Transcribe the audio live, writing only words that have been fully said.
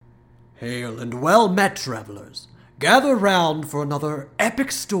Hail and well met, travelers. Gather round for another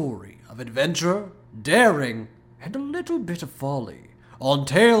epic story of adventure, daring, and a little bit of folly on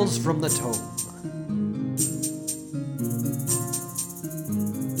Tales from the Tome.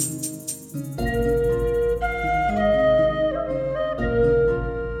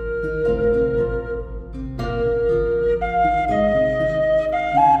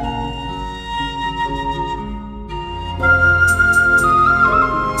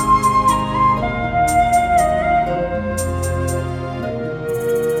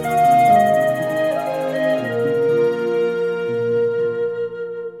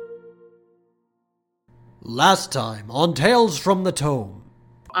 Last time on Tales from the Tome.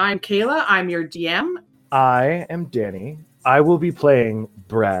 I'm Kayla, I'm your DM. I am Danny. I will be playing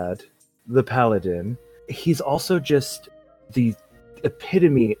Brad, the Paladin. He's also just the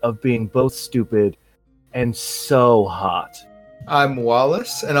epitome of being both stupid and so hot. I'm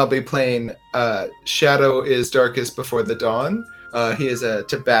Wallace, and I'll be playing Shadow is Darkest Before the Dawn. He is a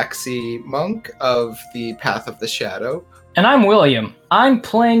Tabaxi monk of the Path of the Shadow. And I'm William. I'm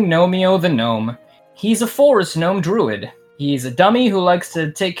playing Nomeo the Gnome. He's a forest gnome druid. He's a dummy who likes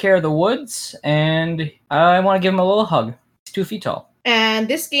to take care of the woods, and I want to give him a little hug. He's 2 feet tall. And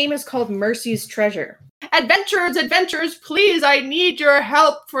this game is called Mercy's Treasure. Adventurers, please, I need your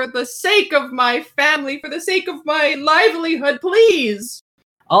help for the sake of my family, for the sake of my livelihood, please!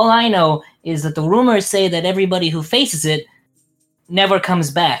 All I know is that the rumors say that everybody who faces it never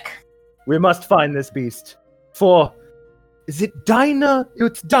comes back. We must find this beast. For... is it Dinah?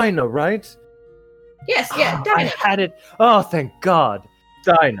 It's Dinah, right? Yes, I Dinah. had it. Oh, thank God.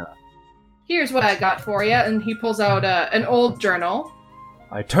 Dinah. Here's what I got for you, and he pulls out an old journal.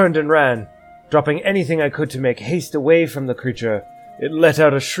 I turned and ran, dropping anything I could to make haste away from the creature. It let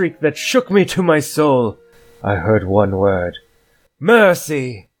out a shriek that shook me to my soul. I heard one word.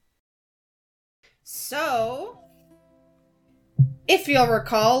 Mercy! So, if you'll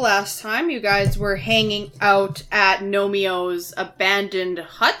recall, last time you guys were hanging out at Nomeo's abandoned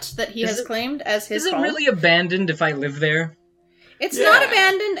hut that he has claimed as his Is it home. really abandoned if I live there? It's not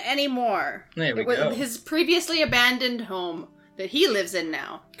abandoned anymore. There we It was go. his previously abandoned home that he lives in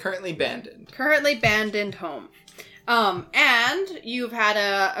now. Currently abandoned. Currently abandoned home. And you've had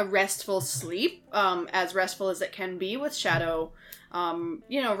a restful sleep, as restful as it can be with Shadow,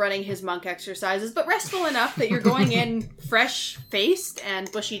 running his monk exercises, but restful enough that you're going in fresh-faced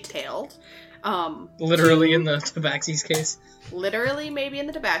and bushy-tailed. Literally in the Tabaxi's case. Literally, maybe in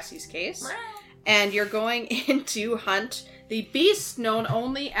the Tabaxi's case. And you're going in to hunt the beast known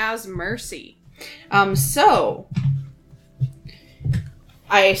only as Mercy. So,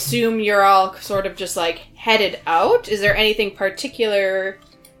 I assume you're all sort of just, headed out. Is there anything particular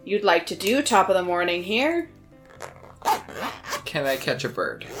you'd like to do top of the morning here? Can I catch a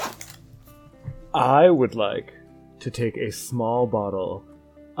bird? I would like to take a small bottle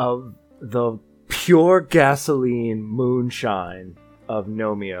of the pure gasoline moonshine of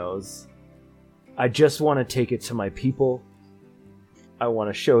Nomeo's. I just want to take it to my people. I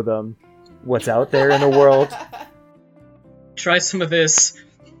want to show them what's out there in the world. Try some of this.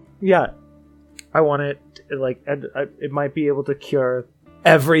 Yeah. I want it, it might be able to cure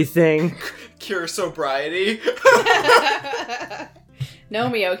everything. Cure sobriety.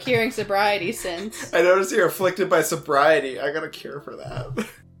 Nomeo, curing sobriety since. I noticed you're afflicted by sobriety. I got a cure for that.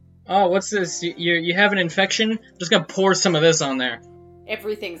 Oh, what's this? You have an infection? I'm just gonna pour some of this on there.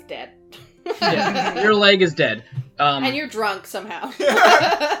 Everything's dead. Yeah, your leg is dead. And you're drunk somehow.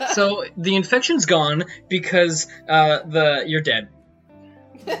 So the infection's gone because you're dead.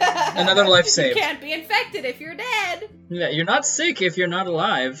 Another life saved. You can't be infected if you're dead. Yeah, you're not sick if you're not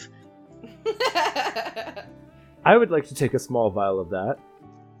alive. I would like to take a small vial of that.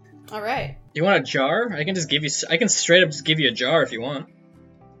 All right. You want a jar? I can straight up just give you a jar if you want.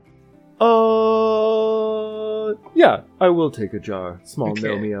 Yeah, I will take a jar. Small Okay.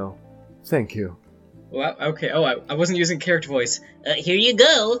 Nomeo. Thank you. Well, okay. Oh, I wasn't using character voice. Here you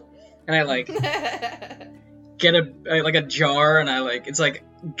go. And I get a jar, and it's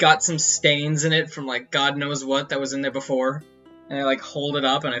got some stains in it from God knows what that was in there before. And I hold it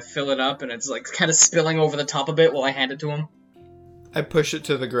up and I fill it up, and it's kind of spilling over the top of it while I hand it to him. I push it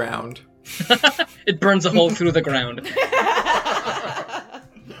to the ground. It burns a hole through the ground.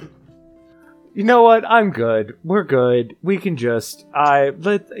 You know what? I'm good. We're good. We can just No,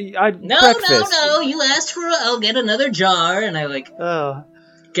 breakfast. you asked for I'll get another jar, and I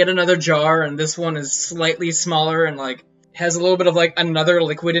Get another jar, and this one is slightly smaller and has a little bit of another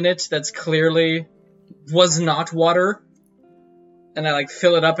liquid in it that's clearly was not water. And I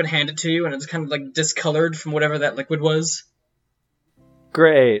fill it up and hand it to you, and it's kind of discolored from whatever that liquid was.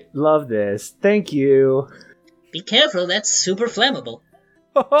 Great. Love this. Thank you. Be careful, that's super flammable.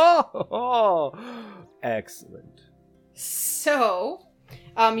 Excellent. So,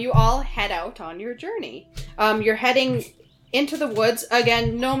 you all head out on your journey. You're heading into the woods.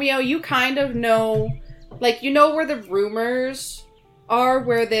 Again, Nomeo, you kind of know, like, you know where the rumors are,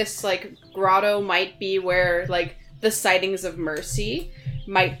 where this, like, grotto might be, where, like, the sightings of Mercy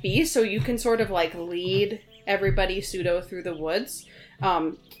might be, so you can sort of, like, lead everybody pseudo through the woods.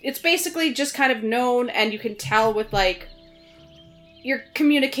 It's basically just kind of known, and you can tell with, like, your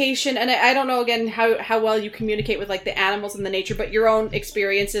communication, and I don't know, again, how well you communicate with, like, the animals and the nature, but your own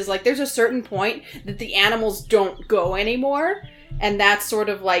experiences, like, there's a certain point that the animals don't go anymore, and that's sort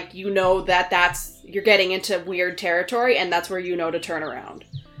of, like, you know you're getting into weird territory, and that's where you know to turn around.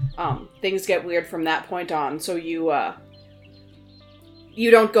 Things get weird from that point on, so you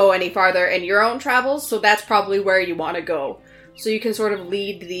don't go any farther in your own travels, so that's probably where you want to go. So you can sort of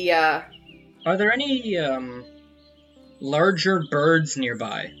lead the, Are there any, larger birds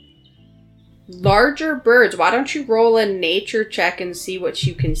nearby? larger birds. Why don't you roll a nature check and see what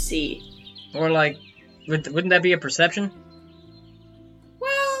you can see? Or, like, wouldn't that be a perception?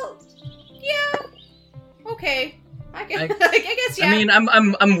 Well, yeah. Okay. I guess, yeah. I mean,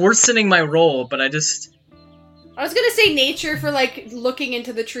 I'm worsening my roll, but I was gonna say nature for, like, looking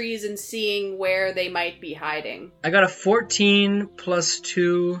into the trees and seeing where they might be hiding. I got a 14 plus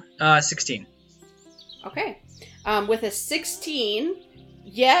 2, 16. Okay. With a 16,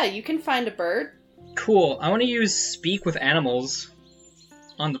 yeah, you can find a bird. Cool. I want to use Speak with Animals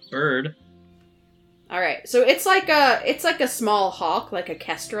on the bird. Alright, so it's like a small hawk, like a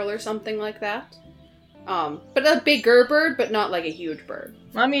kestrel or something like that. But a bigger bird, but not like a huge bird.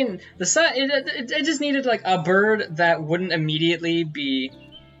 I mean, it just needed, like, a bird that wouldn't immediately be...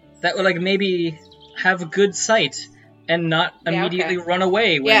 That would, like, maybe have a good sight and not immediately run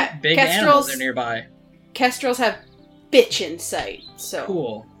away when big animals are nearby. Kestrels have bitchin' sight, so...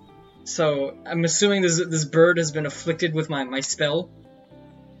 Cool. So, I'm assuming this bird has been afflicted with my spell?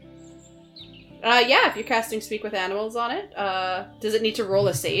 Yeah, if you're casting Speak with Animals on it. Does it need to roll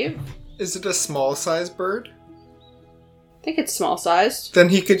a save? Is it a small-sized bird? I think it's small-sized. Then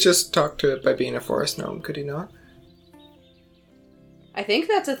he could just talk to it by being a forest gnome, could he not? I think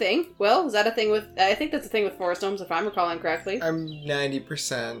that's a thing. Will, is that a thing with... I think that's a thing with forest gnomes, if I'm recalling correctly. I'm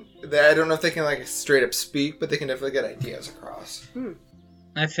 90%. I don't know if they can, like, straight up speak, but they can definitely get ideas across.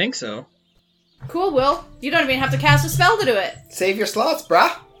 I think so. Cool, Will. You don't even have to cast a spell to do it. Save your slots,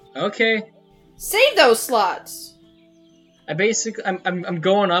 brah! Okay. Save those slots! I'm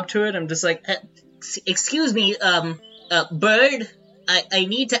going up to it, I'm just like, excuse me, bird, I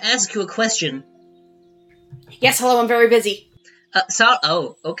need to ask you a question. Yes, hello, I'm very busy.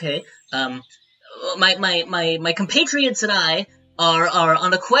 Okay. My compatriots and I are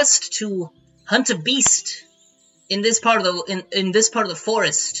on a quest to hunt a beast in this part of the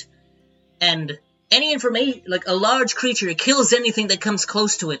forest, and any information, like a large creature, kills anything that comes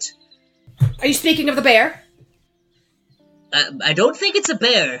close to it. Are you speaking of the bear? I don't think it's a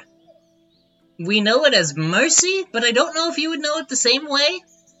bear. We know it as Mercy, but I don't know if you would know it the same way.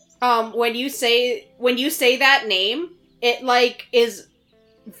 When you say that name, it, like, is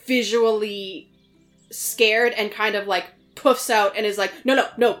visually scared and kind of, like, puffs out and is like, no,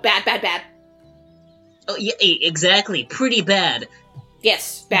 bad. Oh, yeah, exactly. Pretty bad.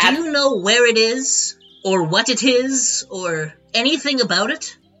 Yes, bad. Do you know where it is? Or what it is? Or anything about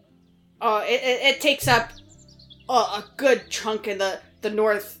it? It takes up a good chunk in the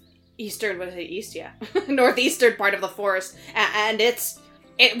northeastern, what is it, east? Yeah. northeastern part of the forest. And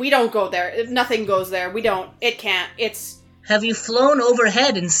we don't go there. Nothing goes there. We don't. It can't. Have you flown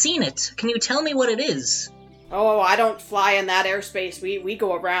overhead and seen it? Can you tell me what it is? Oh, I don't fly in that airspace. We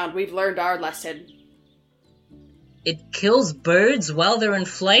go around. We've learned our lesson. It kills birds while they're in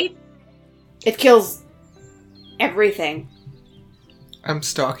flight? It kills everything. I'm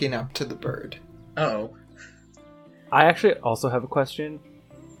stalking up to the bird. Uh-oh. I actually also have a question.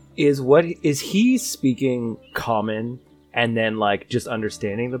 Is he speaking common and then, like, just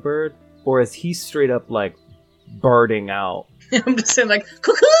understanding the bird? Or is he straight up, like, birding out? I'm just saying, like,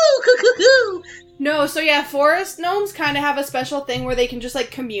 cuckoo! No, so yeah, forest gnomes kind of have a special thing where they can just,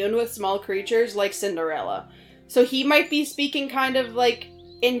 like, commune with small creatures like Cinderella. So he might be speaking kind of, like,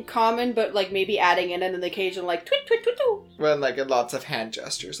 in common, but, like, maybe adding in an occasion, like, twit, twit, twit, twit. Well, like, lots of hand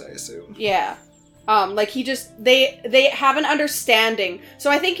gestures, I assume. Yeah. Like, they have an understanding.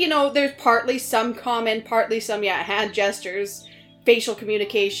 So I think, there's partly some common, partly some, hand gestures, facial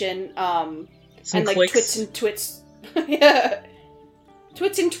communication, Some and, like, clicks. twits and twits. Yeah.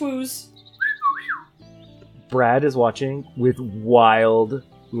 Twits and twoos. Brad is watching with wild,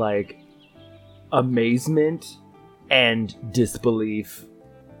 like, amazement and disbelief.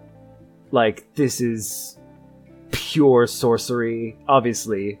 Like, this is pure sorcery,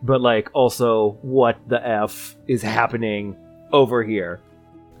 obviously, but, like, also, what the F is happening over here?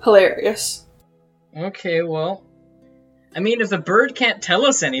 Hilarious. Okay, well, I mean, if the bird can't tell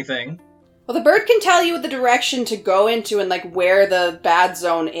us anything, Well, the bird can tell you the direction to go into and, like, where the bad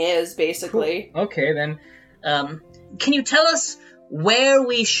zone is, basically. okay, then, Can you tell us where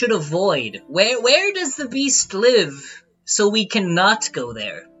we should avoid? Where does the beast live so we cannot go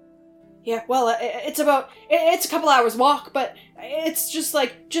there? Yeah, well, it's a couple hours walk, but it's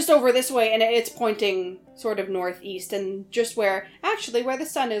just over this way, and it's pointing sort of northeast, and just where the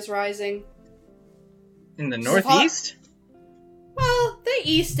sun is rising. in the northeast? Well, the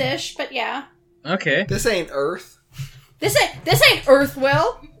east-ish, but yeah. Okay. This ain't Earth. This ain't Earth,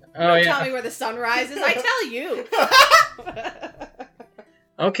 Will. Oh, Don't yeah. tell me where the sun rises, I tell you.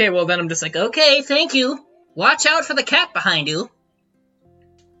 Okay, well then I'm just like, Okay, thank you. Watch out for the cat behind you.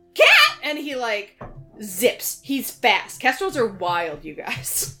 And he, like, zips. He's fast. Kestrels are wild, you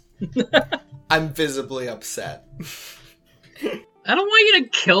guys. I'm visibly upset. I don't want you to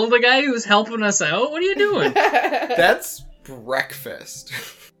kill the guy who's helping us out. What are you doing? That's breakfast.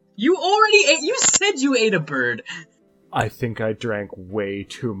 You already ate. You said you ate a bird. I think I drank way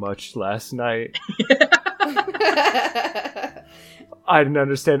too much last night. I didn't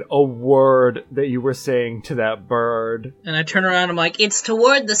understand a word that you were saying to that bird. And I turn around. I'm like, It's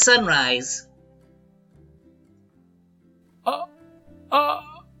toward the sunrise.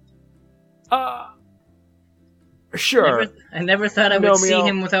 Sure. I never thought I would see Nomeo.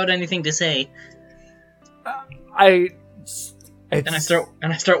 him without anything to say. And And I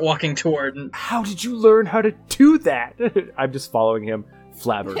start walking toward. And How did you learn how to do that? I'm just following him,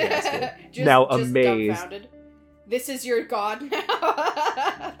 flabbergasted. Now amazed. Dumbfounded. This is your god now.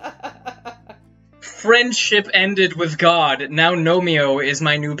 friendship ended with God. Now Nomeo is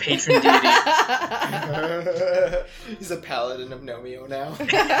my new patron deity. He's a paladin of Nomeo now.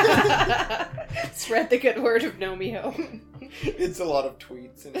 Spread the good word of Nomeo. It's a lot of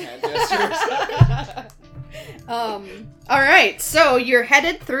tweets and hand gestures. Alright, so you're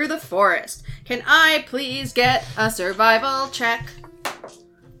headed through the forest. Can I please get a survival check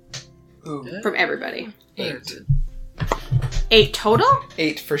Ooh, from everybody? 8. 8 total?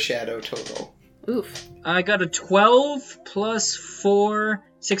 8 for Shadow total. Oof. I got a 12 plus 4,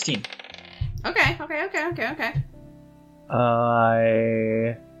 16. Okay.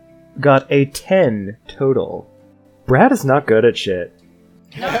 I got a 10 total. Brad is not good at shit.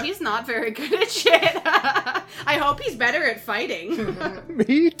 No, he's not very good at shit. I hope he's better at fighting.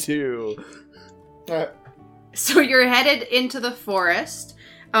 Me too. So you're headed into the forest,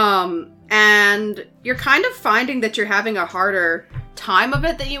 and you're kind of finding that you're having a harder time of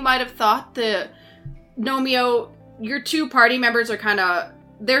it than you might have thought. Nomeo, your two party members are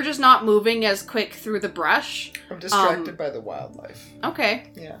they're just not moving as quick through the brush. I'm distracted by the wildlife.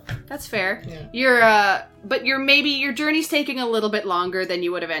 Okay, Yeah. that's fair. Yeah. But your journey's taking a little bit longer than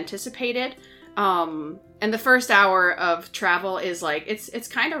you would have anticipated. And the first hour of travel is it's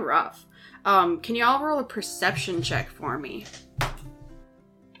kind of rough. Can you all roll a perception check for me?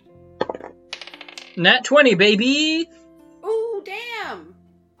 Nat 20, baby! Ooh, damn!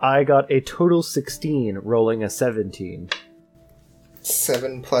 I got a total 16, rolling a 17.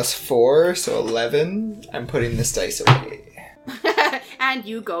 7 plus 4, so 11. I'm putting this dice away. And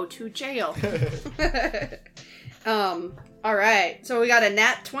you go to jail. Alright, so we got a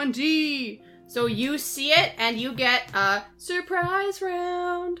nat 20. So you see it, and you get a surprise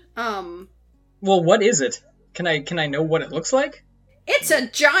round. Well, what is it? Can I know what it looks like? It's a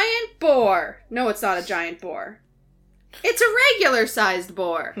giant boar. No, it's not a giant boar. It's a regular-sized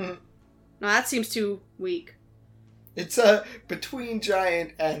boar. No, that seems too weak. It's between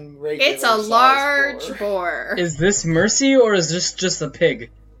giant and regular. It's a large boar. Is this Mercy, or is this just a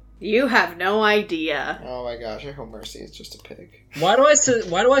pig? You have no idea. Oh my gosh! I hope Mercy is just a pig. Why do I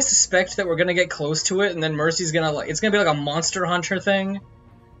suspect that we're gonna get close to it, and then Mercy's gonna it's gonna be like a Monster Hunter thing,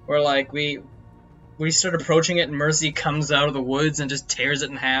 where we start approaching it, and Mercy comes out of the woods and just tears it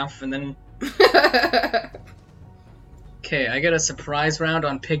in half, and then okay, I get a surprise round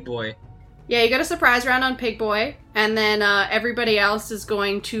on Pig Boy. Yeah, you got a surprise round on Pig Boy, and then everybody else is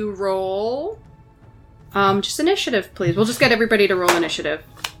going to roll. Just initiative, please. We'll just get everybody to roll initiative.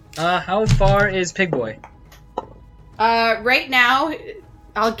 How far is Pig Boy? Right now,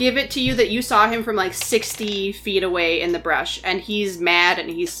 I'll give it to you that you saw him from 60 feet away in the brush, and he's mad and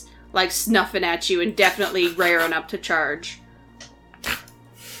he's snuffing at you and definitely raring up to charge.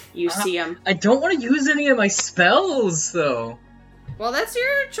 You see him. I don't want to use any of my spells, though. Well, that's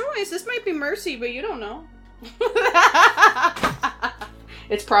your choice. This might be mercy, but you don't know.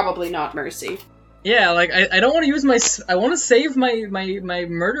 It's probably not mercy. Yeah, like, I don't want to use my... I want to save my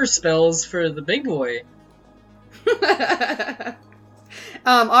murder spells for the big boy.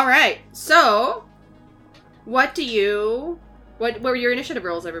 Alright. So, what were your initiative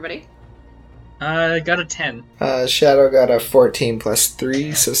rolls, everybody? I got a 10. Shadow got a 14 plus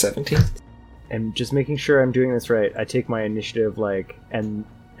 3, so 17. And just making sure I'm doing this right, I take my initiative, and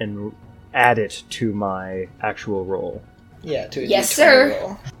add it to my actual roll. Yeah, to a Yes, D20 sir.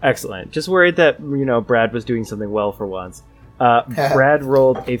 roll. Excellent. Just worried that, Brad was doing something well for once. Brad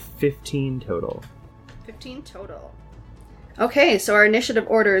rolled a 15 total. 15 total. Okay, so our initiative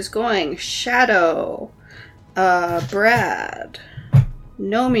order is going Shadow, Brad,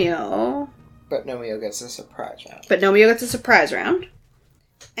 Nomeo, But Nomeo gets a surprise round.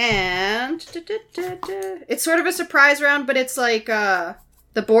 And it's sort of a surprise round, but it's like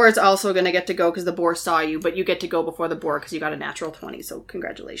the boar is also going to get to go because the boar saw you, but you get to go before the boar because you got a natural 20, so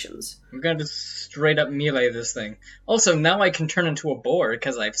congratulations. I'm gonna just straight up melee this thing. Also, now I can turn into a boar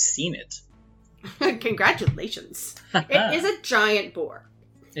because I've seen it. Congratulations. It is a giant boar.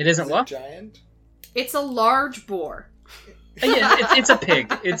 It isn't what? Giant? It's a large boar. Yeah, it's a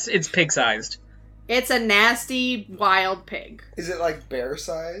pig. It's pig-sized. It's a nasty, wild pig. Is it like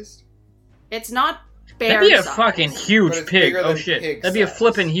bear-sized? It's not bear That'd be a size. fucking But huge it's pig. bigger Oh than shit. pig That'd be a size.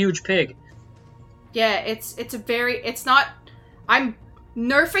 flippin' huge pig. Yeah, it's not... I'm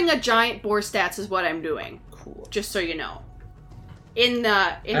nerfing a giant boar stats is what I'm doing. Cool. Just so you know. In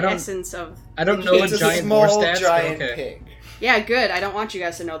essence of... I don't know a It's giant small, boar stats, giant but okay. pig. Yeah, good. I don't want you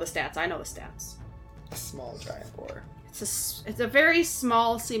guys to know the stats. I know the stats. A small giant boar. It's a very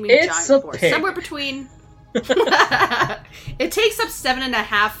small seeming It's giant a boar. pig. Somewhere between... It takes up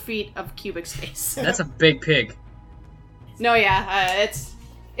 7.5 feet of cubic space. That's a big pig. No, yeah,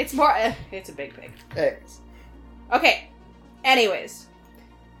 it's more... it's a big pig. Eggs. Okay. Anyways.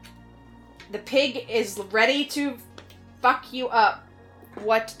 The pig is ready to fuck you up.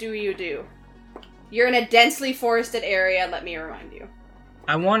 What do you do? You're in a densely forested area, let me remind you.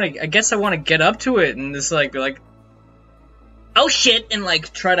 I guess I want to get up to it and just like be like, oh shit, and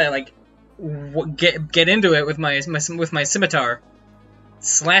like try to like get into it with my scimitar,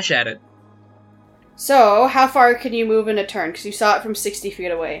 slash at it. So, how far can you move in a turn? Because you saw it from 60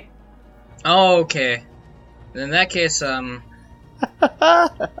 feet away. Oh, okay. In that case, I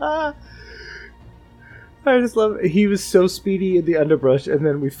just love it. He was so speedy in the underbrush, and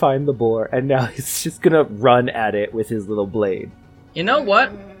then we find the boar, and now he's just gonna run at it with his little blade. you know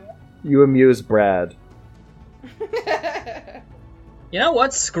what? You amuse Brad. You know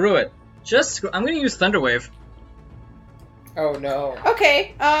what? Screw it. I'm gonna use Thunderwave. Oh no.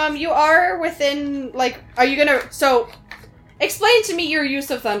 Okay, you are within, like, are you gonna... So, explain to me your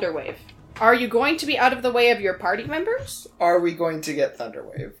use of Thunderwave. Are you going to be out of the way of your party members? Are we going to get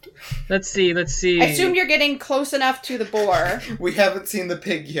thunderwaved? Let's see. I assume you're getting close enough to the boar. We haven't seen the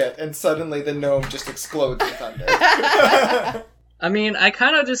pig yet, and suddenly the gnome just explodes in thunder. I mean, I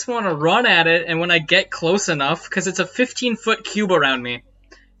kind of just want to run at it, and when I get close enough, because it's a 15-foot cube around me,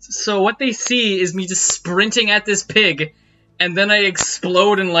 so what they see is me just sprinting at this pig, and then I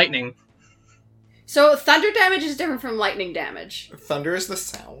explode in lightning. So, thunder damage is different from lightning damage. Thunder is the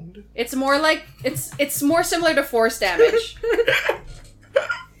sound. It's more like... It's more similar to force damage.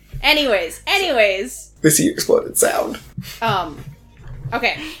 Anyways. This exploded sound.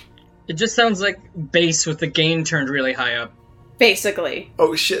 Okay. It just sounds like bass with the gain turned really high up. Basically.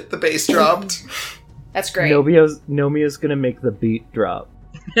 Oh shit, the bass dropped. That's great. Nomia's gonna make the beat drop.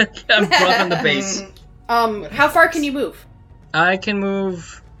 I'm dropping the bass. How far can you move? I can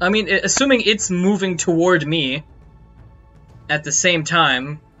move... I mean, assuming it's moving toward me at the same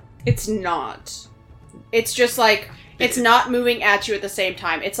time. It's not. It's just like... It's not moving at you at the same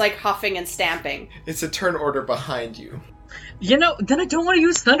time. It's like huffing and stamping. It's a turn order behind you. You know, then I don't want to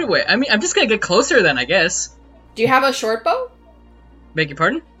use Thunderwave. I mean, I'm just gonna get closer then, I guess. Do you have a short bow? Beg your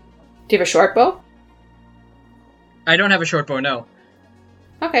pardon? Do you have a short bow? I don't have a short bow, no.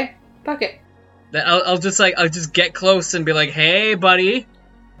 Okay. Fuck it. Then I'll just get close and be like, hey, buddy.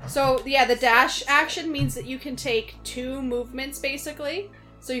 So, yeah, the dash action means that you can take 2 movements, basically.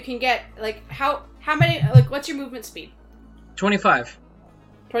 So you can get, like, how many, like, what's your movement speed? 25.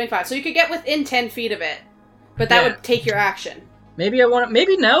 25. So you could get within 10 feet of it. But that Yeah. would take your action. Maybe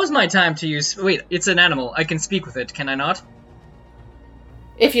now is my time to use... Wait, it's an animal. I can speak with it, can I not?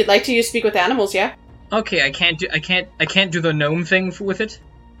 If you'd like to use speak with animals, yeah. Okay, I can't do the gnome thing with it?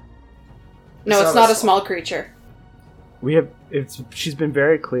 No, it's not a small creature. She's been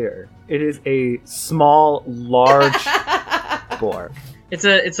very clear. It is a small, large boar.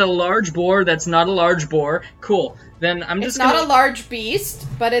 It's a large boar that's not a large boar. Cool. Then I'm just It's not gonna... a large beast,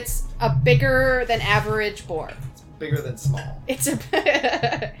 but it's a bigger than average boar. Bigger than small.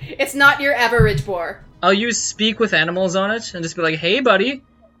 It's not your average boar. I'll use speak with animals on it and just be like, hey buddy,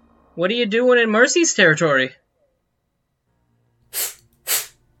 what are you doing in Mercy's territory?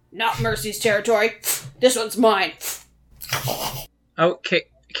 Not Mercy's territory. This one's mine. Okay,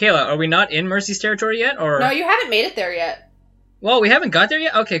 Kayla, are we not in Mercy's territory yet, or? No, you haven't made it there yet. Well, we haven't got there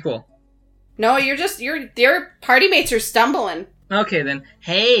yet? Okay, cool. No, your party mates are stumbling. Okay, then.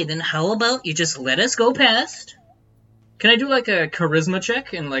 Hey, then how about you just let us go past? Can I do, like, a charisma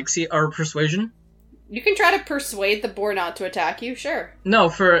check and, like, see our persuasion? You can try to persuade the boar not to attack you, sure. No,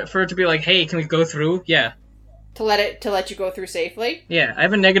 for it to be like, hey, can we go through? Yeah. To let you go through safely. Yeah, I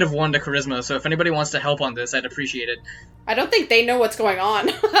have a -1 to charisma, so if anybody wants to help on this, I'd appreciate it. I don't think they know what's going on.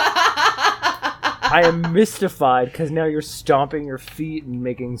 I am mystified because now you're stomping your feet and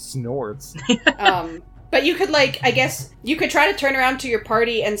making snorts. But you could, like, I guess, you could try to turn around to your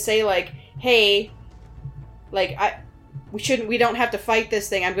party and say, like, hey, like, we don't have to fight this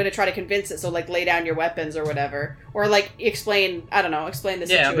thing. I'm going to try to convince it, so, like, lay down your weapons or whatever. Or, like, explain the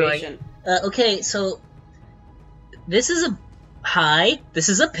Yeah, I'll be like, situation. Okay, so this is a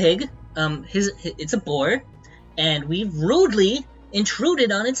pig. It's a boar, and we've rudely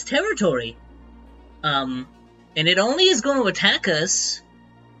intruded on its territory. And it only is going to attack us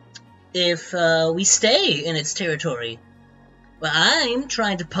if we stay in its territory. Well, I'm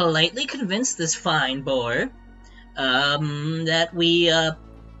trying to politely convince this fine boar that we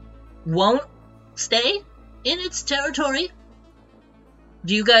won't stay in its territory.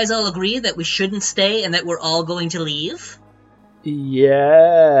 Do you guys all agree that we shouldn't stay and that we're all going to leave?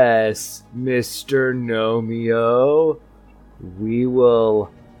 Yes, Mr. Nomio. We will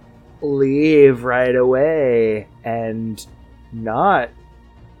leave right away and not...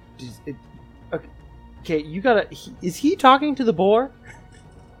 Okay, you gotta... Is he talking to the boar?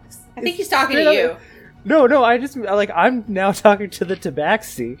 I think he's talking to you. No, I'm now talking to the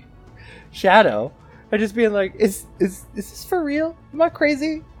Tabaxi Shadow. I just being like, is this for real? Am I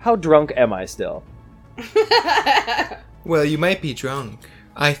crazy? How drunk am I still? Well, you might be drunk.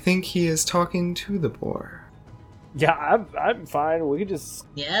 I think he is talking to the boar. Yeah, I'm fine. We can just...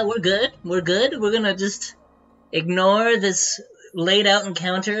 Yeah, we're good. We're gonna just ignore this laid out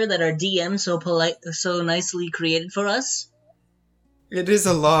encounter that our DM so nicely created for us. It is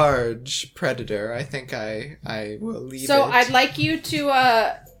a large predator. I think I will leave So it. I'd like you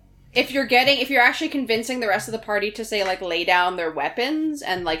to, if you're actually convincing the rest of the party to say, like, lay down their weapons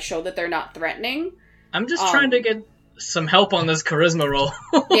and, like, show that they're not threatening. I'm just trying to get some help on this charisma roll.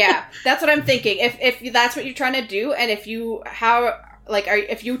 Yeah, that's what I'm thinking. If that's what you're trying to do, and if you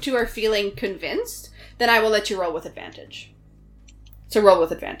two are feeling convinced, then I will let you roll with advantage. So roll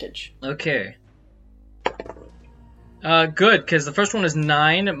with advantage. Okay. Good, because the first one is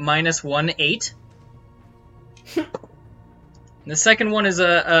 9 -1, 8. The second one is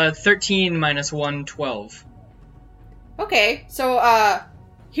a 13 -1, 12. Okay, so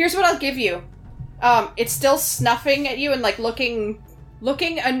here's what I'll give you. It's still snuffing at you and, like, looking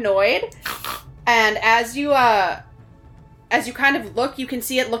annoyed. And as you kind of look, you can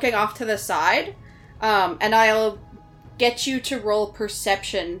see it looking off to the side. And I'll get you to roll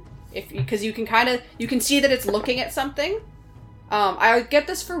perception because you can see that it's looking at something. I'll get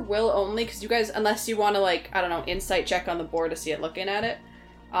this for Will only because you guys, unless you want to, like, I don't know, insight check on the board to see it looking at it.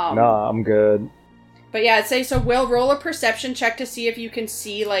 Nah, I'm good. But yeah, I'd say so. Will, roll a perception check to see if you can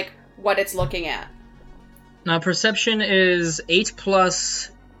see, like, what it's looking at. Now, perception is 8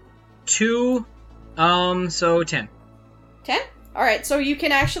 + 2, so 10. 10? Alright, so you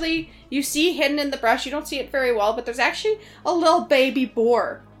can actually, you see hidden in the brush, you don't see it very well, but there's actually a little baby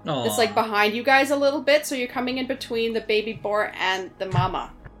boar Aww. that's, like, behind you guys a little bit, so you're coming in between the baby boar and the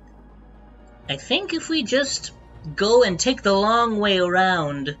mama. I think if we just go and take the long way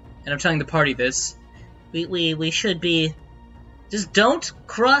around, And I'm telling the party this. we should be... Just don't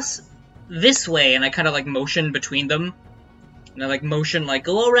cross this way, And I kind of, like, motion between them. and I like motion, like,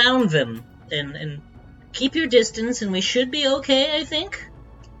 go around them, and keep your distance, and we should be okay, I think.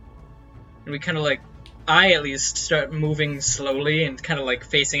 And we kind of, like, I at least start moving slowly and kind of, like,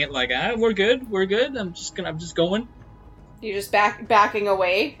 facing it like, we're good. I'm just going. You're just backing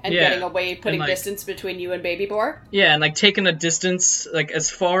away and Yeah, getting away, putting like- distance between you and baby boar. Yeah, and, like, taking a distance, like, as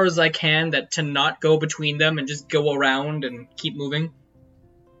far as I can to not go between them and just go around and keep moving.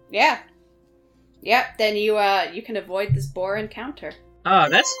 Yeah. Yep, then you can avoid this boar encounter.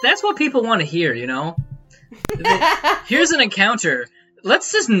 That's what people want to hear, you know? Here's an encounter.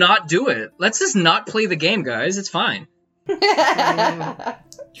 Let's just not do it. Let's just not play the game, guys. It's fine.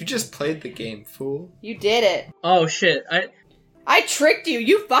 You just played the game, fool. You did it. Oh shit! I tricked you.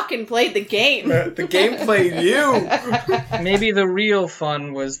 You fucking played the game. The game played you. Maybe the real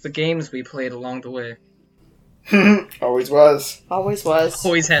fun was the games we played along the way. Always was. Always was.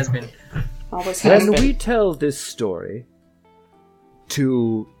 Always has been. Always has When been. we tell this story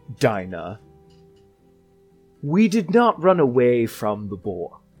to Dinah, we did not run away from the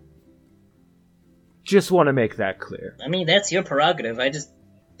boar. Just want to make that clear. I mean, that's your prerogative. I just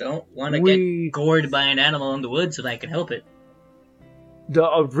don't want to We- get gored by an animal in the woods if I can help it.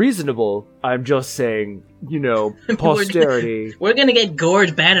 Reasonable, I'm just saying, posterity. We're gonna get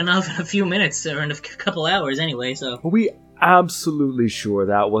gored bad enough in a few minutes, or in a couple hours anyway, so... Are we absolutely sure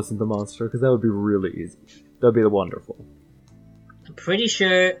that wasn't the monster? Because that would be really easy. That would be wonderful. I'm pretty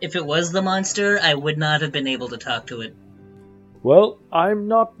sure if it was the monster, I would not have been able to talk to it. Well, I'm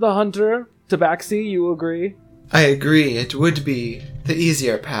not the hunter. Tabaxi, you agree? I agree, it would be the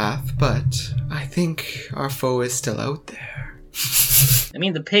easier path, but I think our foe is still out there. I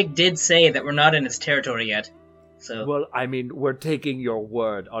mean, the pig did say that we're not in its territory yet, so... Well, I mean, we're taking your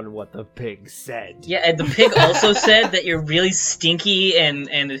word on what the pig said. Yeah, and the pig also said that you're really stinky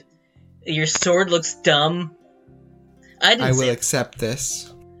and your sword looks dumb. I will accept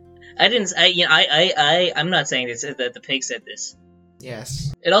this. I'm not saying this, that the pig said this.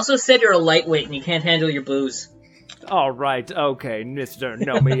 Yes. It also said you're a lightweight and you can't handle your booze. All right, okay, Mr.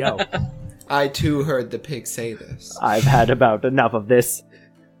 Nomio. I too heard the pig say this. I've had about enough of this.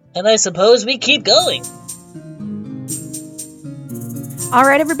 And I suppose we keep going. All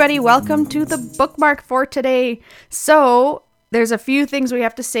right, everybody, welcome to the bookmark for today. So, there's a few things we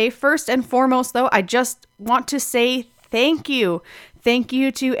have to say. First and foremost, though, I just want to say thank you. Thank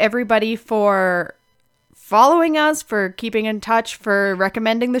you to everybody for following us, for keeping in touch, for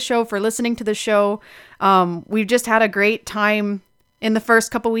recommending the show, for listening to the show. We've just had a great time in the first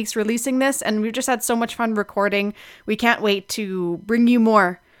couple weeks releasing this, and we've just had so much fun recording. We can't wait to bring you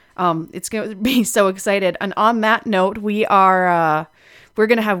more. It's going to be so excited. And on that note, we're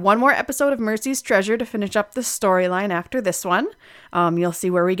going to have one more episode of Mercy's Treasure to finish up the storyline after this one. You'll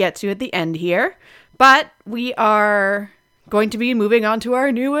see where we get to at the end here. But we are going to be moving on to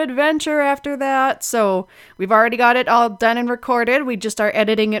our new adventure after that. So we've already got it all done and recorded. We just are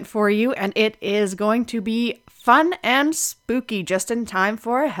editing it for you, and it is going to be fun and spooky just in time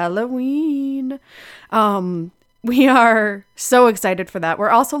for Halloween. We are so excited for that. We're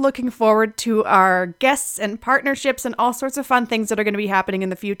also looking forward to our guests and partnerships and all sorts of fun things that are going to be happening in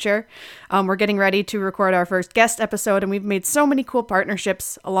the future. We're getting ready to record our first guest episode, and we've made so many cool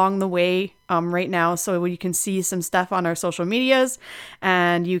partnerships along the way right now. So you can see some stuff on our social medias,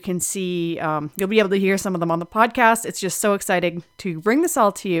 and you can see, you'll be able to hear some of them on the podcast. It's just so exciting to bring this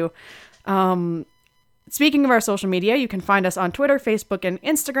all to you. Speaking of our social media, you can find us on Twitter, Facebook, and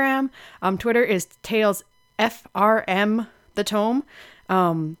Instagram. Twitter is Tales FRM the Tome.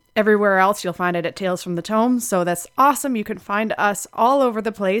 Everywhere else you'll find it at Tales from the Tome. So that's awesome. You can find us all over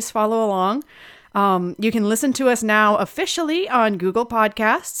the place. Follow along. You can listen to us now officially on Google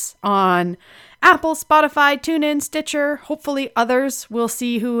Podcasts, on Apple, Spotify, TuneIn, Stitcher. Hopefully others. We'll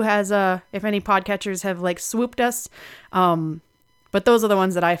see who has if any podcatchers have swooped us. But those are the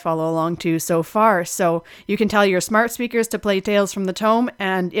ones that I follow along to so far. So you can tell your smart speakers to play Tales from the Tome,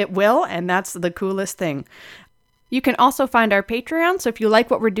 and it will, and that's the coolest thing. You can also find our Patreon, so if you like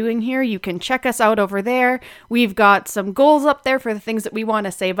what we're doing here, you can check us out over there. We've got some goals up there for the things that we want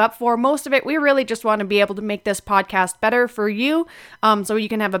to save up for. Most of it, we really just want to be able to make this podcast better for you, so you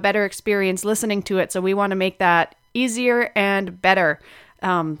can have a better experience listening to it. So we want to make that easier and better.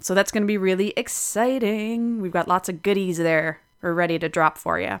 So that's going to be really exciting. We've got lots of goodies there. We're ready to drop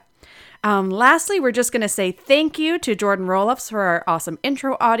for you. Lastly, we're just going to say thank you to Jordan Roloffs for our awesome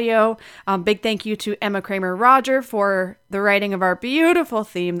intro audio. Big thank you to Emma Kramer-Roger for the writing of our beautiful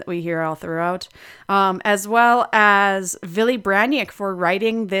theme that we hear all throughout, as well as Vili Braniak for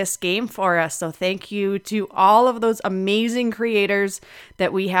writing this game for us. So thank you to all of those amazing creators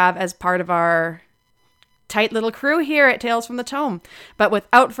that we have as part of our tight little crew here at Tales from the Tome. But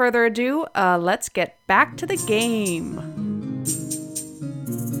without further ado, let's get back to the game.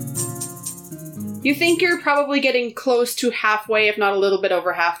 You think you're probably getting close to halfway, if not a little bit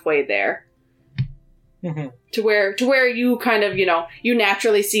over halfway there. Mm-hmm. To where you kind of, you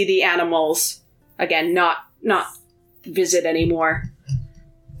naturally see the animals again, not visit anymore.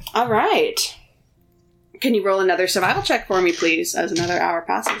 All right. Can you roll another survival check for me, please, as another hour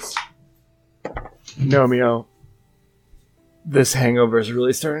passes? Nomio, this hangover is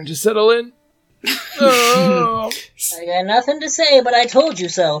really starting to settle in. Oh, I got nothing to say, but I told you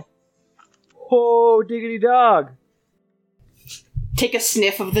so. oh, diggity dog. Take a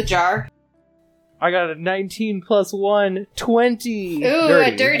sniff of the jar. I got a 19 plus 1, 20. Ooh,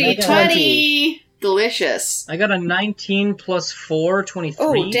 a dirty I got 20. Delicious. I got a 19 plus 4, 23.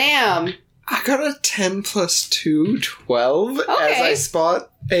 Oh, damn. I got a 10 plus 2, 12, as Okay. I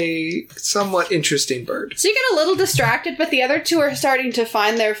spot a somewhat interesting bird. So you get a little distracted, but the other two are starting to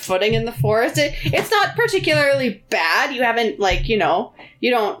find their footing in the forest. It's not particularly bad. You haven't, you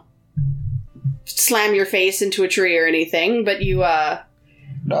don't slam your face into a tree or anything, but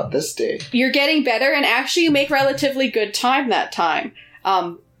Not this day. you're getting better, and actually you make relatively good time that time.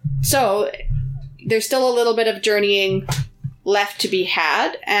 So there's still a little bit of journeying left to be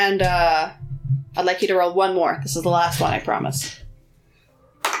had, and I'd like you to roll one more. This is the last one, I promise.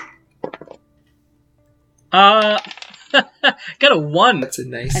 Got a 1. That's a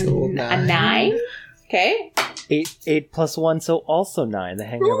nice old 9. A 9? Okay. 8 plus 1, so also 9. The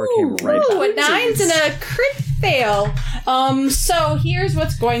hangover came right Ooh, back. a 9's and a crit fail. So here's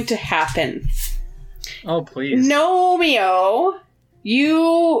what's going to happen. Oh, please. Nomeo,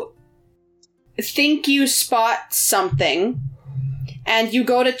 you think you spot something, and you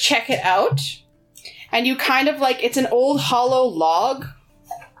go to check it out, and you kind of it's an old hollow log,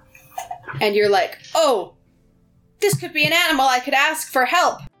 and you're like, oh, this could be an animal I could ask for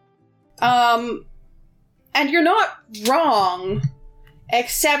help. And you're not wrong,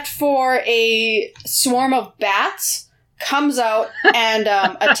 except for a swarm of bats comes out and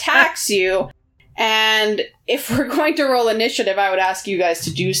attacks you. And if we're going to roll initiative, I would ask you guys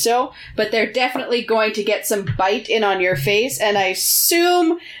to do so. But they're definitely going to get some bite in on your face, and I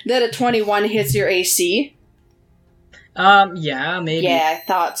assume that a 21 hits your AC. Yeah, maybe. Yeah, I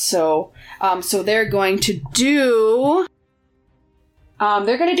thought so. So they're going to do...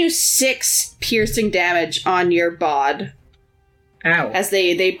 they're going to do 6 piercing damage on your bod Ow. as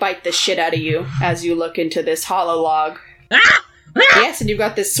they bite the shit out of you as you look into this hollow log. Yes, and you've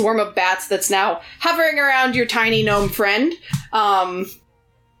got this swarm of bats that's now hovering around your tiny gnome friend.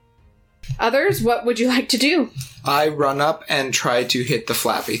 Others, what would you like to do? I run up and try to hit the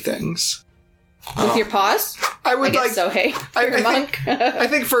flappy things. With your paws? I I would guess like. so, hey. I You're a monk. I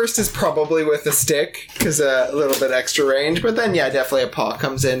think first is probably with a stick, because a little bit extra range, but then, yeah, definitely a paw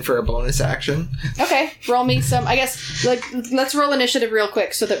comes in for a bonus action. Okay, roll me some. I guess, let's roll initiative real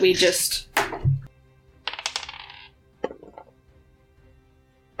quick so that we just...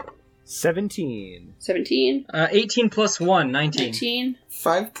 17. 17, 18 plus 1, 19. 19.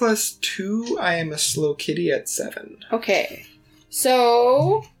 5 plus 2, I am a slow kitty at 7. Okay.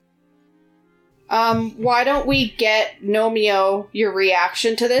 So... why don't we get Nomeo your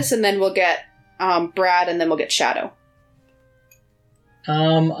reaction to this, and then we'll get Brad, and then we'll get Shadow.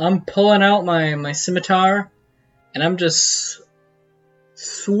 I'm pulling out my scimitar, and I'm just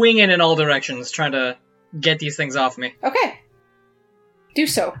swinging in all directions, trying to get these things off me. Okay. Do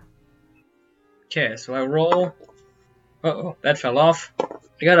so. Okay, so I roll. Uh-oh, that fell off.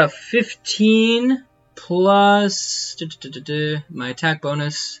 I got a 15 plus my attack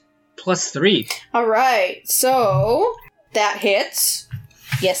bonus plus 3. Alright, so that hits.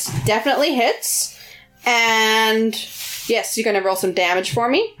 Yes, definitely hits. And yes, you're gonna roll some damage for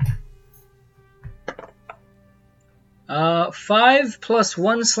me. 5 plus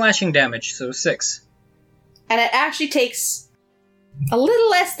 1 slashing damage, so 6. And it actually takes a little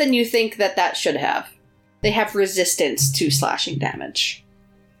less than you think that should have. They have resistance to slashing damage.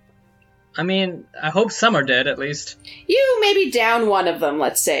 I mean, I hope some are dead, at least. You maybe down one of them,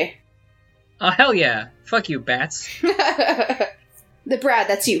 let's say. Oh, hell yeah. Fuck you, bats. The Brad,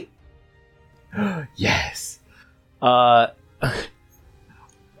 that's you. Yes. Alright,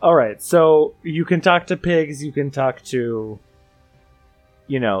 so you can talk to pigs, you can talk to,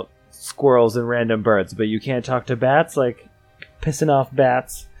 squirrels and random birds, but you can't talk to bats, pissing off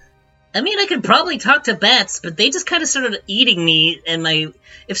bats. I mean, I could probably talk to bats, but they just kind of started eating me, and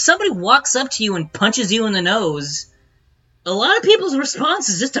if somebody walks up to you and punches you in the nose, a lot of people's response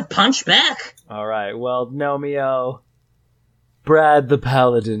is just to punch back. Alright, well, Nomeo, Brad the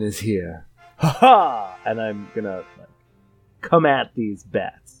Paladin is here. Ha-ha! And I'm gonna, come at these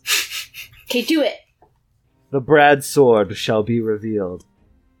bats. Okay, do it. The Brad sword shall be revealed.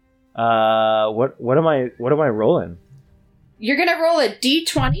 What am I rolling? You're gonna roll a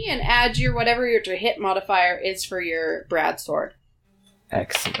d20 and add your whatever your to hit modifier is for your Brad sword.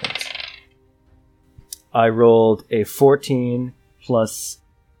 Excellent. I rolled a 14 plus...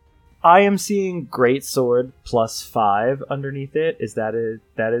 I am seeing Great Sword plus 5 underneath it. That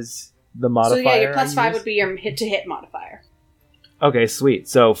is the modifier? So yeah, your plus I 5 use? would be your hit to hit modifier. Okay, sweet.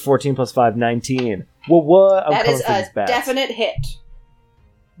 So 14 plus 5, 19. Well, what? I'm That coming is for a these bats. definite hit.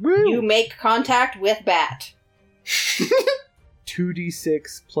 Woo! You make contact with bat.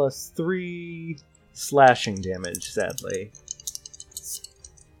 2d6 plus 3 slashing damage, sadly.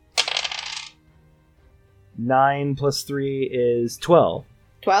 9 plus 3 is 12.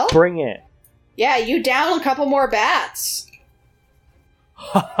 12? Bring it. Yeah, you down a couple more bats.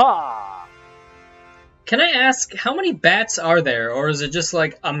 Ha ha! Can I ask, how many bats are there, or is it just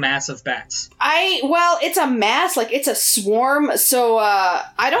like a mass of bats? Well, it's a mass, like it's a swarm, so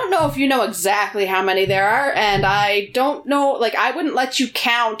I don't know if you know exactly how many there are, and I don't know, like I wouldn't let you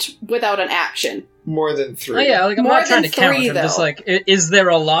count without an action. More than 3. Oh yeah, like I'm More not trying to than count. 3, I'm just though. like, is there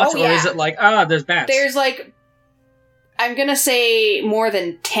a lot, Oh, or is yeah. it like, there's bats? There's like, I'm gonna say more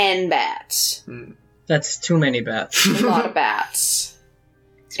than 10 bats. That's too many bats. A lot of bats.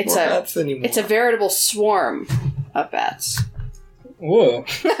 It's more bats than you want. It's a veritable swarm of bats. Whoa.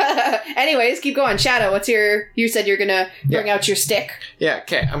 Anyways, keep going. Shadow, you said you're gonna bring out your stick. Yeah,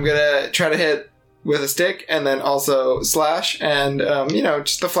 okay. I'm gonna try to hit with a stick and then also slash and,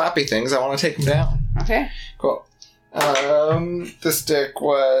 just the flappy things. I want to take them down. Okay. Cool. The stick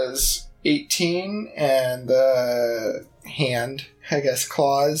was 18 and the hand, I guess,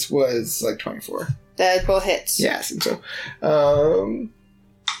 claws was like 24. That both hits. Yeah, I think so.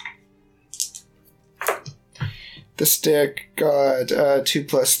 The stick got 2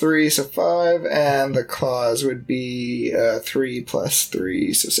 plus 3, so 5, and the claws would be 3 plus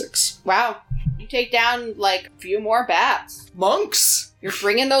 3, so 6. Wow. You take down like a few more bats. Monks? You're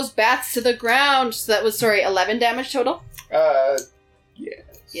bringing those bats to the ground. So that was, 11 damage total? Yeah.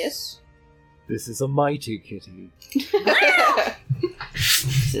 Yes. This is a mighty kitty.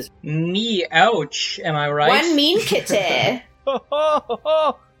 Me, ouch. Am I right? One mean kitty. Ha ha ha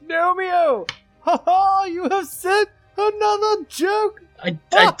ha! Nomeo! Ha ha! You have said another joke! I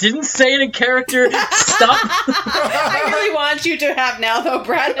didn't say it in character. Stop. I really want you to have now, though.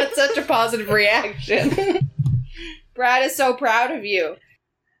 Brad had such a positive reaction. Brad is so proud of you.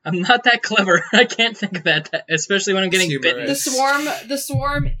 I'm not that clever. I can't think of that, especially when I'm getting Humorous. bitten. The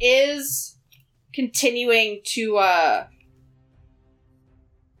swarm is continuing to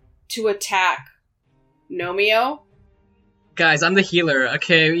attack Nomeo. Guys, I'm the healer.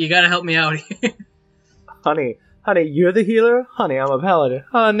 Okay, you gotta help me out here. Honey, you're the healer? Honey, I'm a paladin.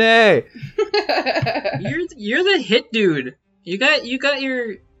 Honey! You're the hit dude. You got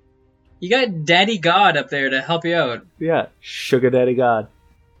Daddy God up there to help you out. Yeah, sugar daddy god.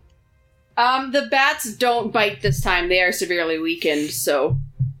 The bats don't bite this time. They are severely weakened, so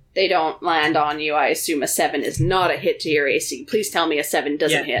they don't land on you. I assume a 7 is not a hit to your AC. Please tell me a 7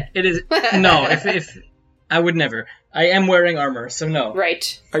 doesn't hit. It is. No, if I would never. I am wearing armor, so no.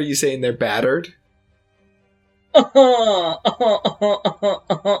 Right. Are you saying they're battered?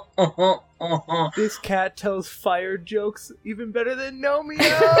 This cat tells fire jokes even better than Nomeo!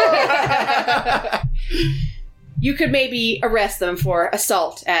 You could maybe arrest them for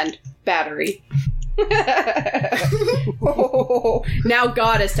assault and battery. Oh, now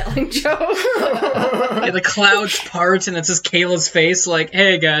God is telling jokes. Yeah, the clouds part and it's just Kayla's face like,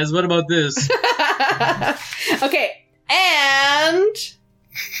 hey guys, what about this? Okay, and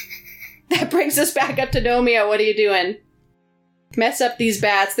that brings us back up to Nomeo. What are you doing? Mess up these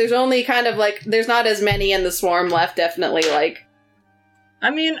bats. There's only kind of like, there's not as many in the swarm left, definitely, like.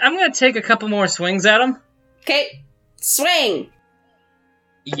 I mean, I'm gonna take a couple more swings at him. Okay, swing!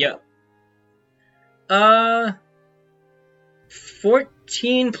 Yep.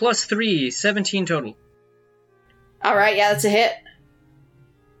 14 plus 3, 17 total. Alright, yeah, that's a hit.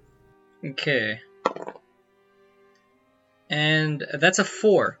 Okay. And that's a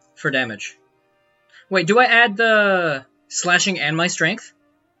 4 for damage. Wait, do I add the slashing and my strength?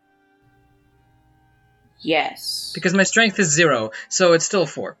 Yes. Because my strength is 0, so it's still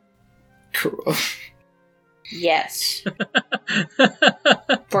 4. Cool. Yes.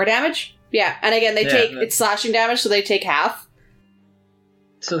 4 damage? Yeah, and again, they Yeah, take, that- it's slashing damage, so they take half.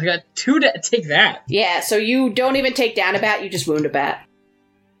 So they got 2 take that. Yeah, so you don't even take down a bat, you just wound a bat.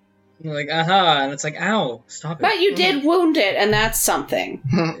 You're like, aha, and it's like, ow, stop it. But you did wound it, and that's something.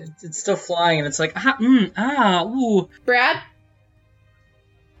 It's still flying, and it's like, ooh. Brad?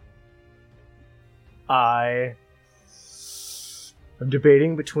 I'm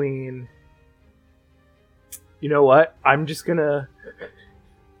debating between... You know what? I'm gonna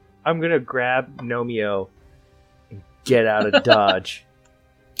grab Nomeo and get out of Dodge.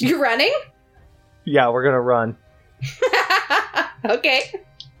 You running? Yeah, we're gonna run. Okay.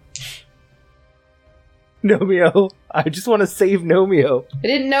 Nomeo. I just want to save Nomeo. I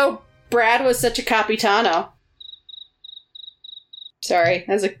didn't know Brad was such a capitano. Sorry,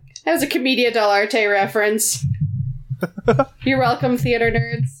 that was a Commedia dell'arte reference. You're welcome, theater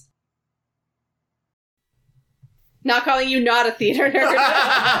nerds. Not calling you not a theater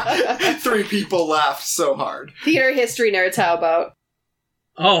nerd. 3 people laughed so hard. Theater history nerds, how about?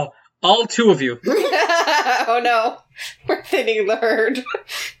 Oh, all 2 of you. Oh no. We're thinning the herd.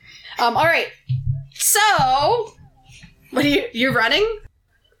 Alright. So, what you're running?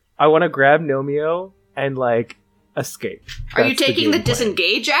 I want to grab Nomeo and, like, escape. Are you That's taking the game plan.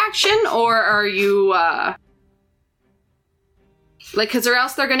 disengage action, or are you, like, because or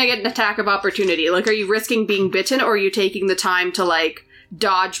else they're gonna get an attack of opportunity. Like, are you risking being bitten, or are you taking the time to, like,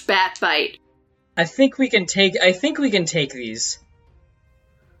 dodge bat bite? I think we can take these.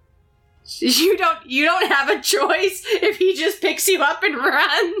 You don't have a choice if he just picks you up and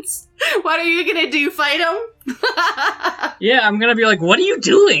runs. What are you gonna do, fight him? Yeah, I'm gonna be like, what are you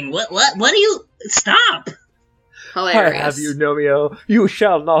doing? What are you... Stop! Hilarious. I have you, Nomeo. You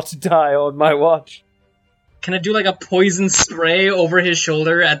shall not die on my watch. Can I do like a poison spray over his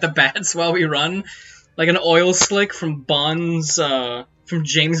shoulder at the bats while we run? Like an oil slick from from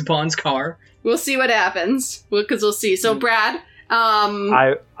James Bond's car? We'll see what happens. Because we'll see. So, Brad, I'm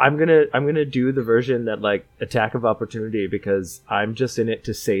gonna do the version that, like, attack of opportunity, because I'm just in it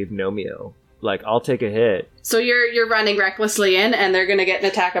to save Nomeo. Like, I'll take a hit. so you're running recklessly in, and they're gonna get an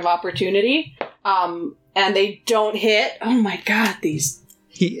attack of opportunity. And they don't hit. Oh my god, these.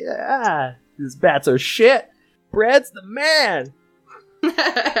 Yeah, these bats are shit. Brad's the man.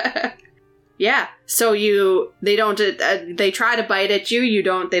 Yeah. So they don't. They try to bite at you.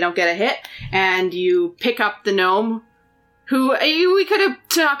 They don't get a hit, and you pick up the gnome. Who we could have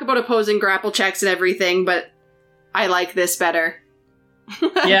talked about opposing grapple checks and everything, but I like this better.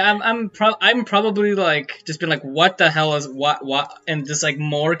 Yeah, I'm probably like just been like, what the hell is what, and just like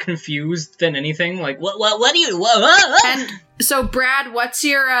more confused than anything. Like, what do you? What? And so, Brad, what's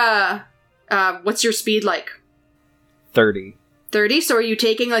your speed like? 30. 30. So, are you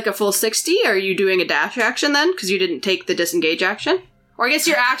taking like a full 60? Or are you doing a dash action then? Because you didn't take the disengage action. Or I guess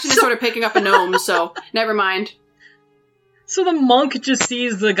your action is sort of picking up a gnome. So, never mind. So the monk just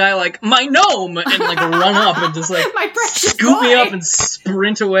sees the guy like, my gnome, and like run up and just like My precious scoop me boy! up and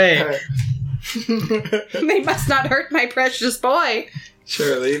sprint away. They must not hurt my precious boy.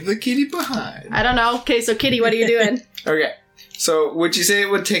 Sure, leave the kitty behind. I don't know. Okay, so Kitty, what are you doing? Okay, so would you say it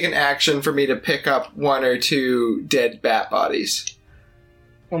would take an action for me to pick up 1 or 2 dead bat bodies?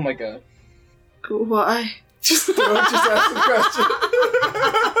 Oh my god. Why? Just ask the question.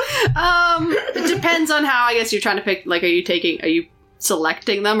 It depends on how, I guess you're trying to pick, like, are you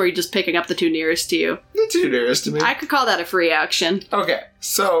selecting them, or are you just picking up the 2 nearest to you? The 2 nearest to me. I could call that a free action. Okay,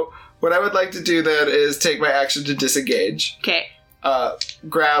 so what I would like to do then is take my action to disengage, Okay.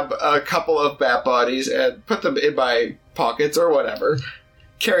 grab a couple of bat bodies and put them in my pockets or whatever,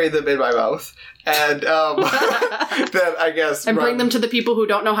 carry them in my mouth, and then I guess And bring run. them to the people who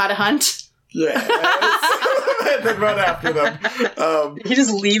don't know how to hunt. Yes. And then run after them. He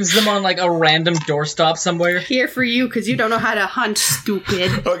just leaves them on like a random doorstop somewhere. Here for you, because you don't know how to hunt,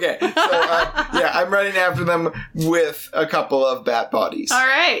 stupid. Okay, so yeah, I'm running after them with a couple of bat bodies. All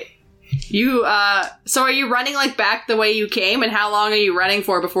right. So are you running like back the way you came, and how long are you running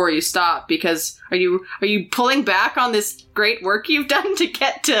for before you stop? Because are you pulling back on this great work you've done to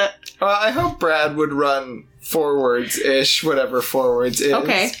get to? I hope Brad would run forwards-ish, whatever forwards is.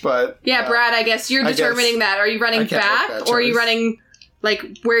 Okay. But Yeah, Brad, I guess you're I guess determining that. Are you running I can't back, make that or are you choice. running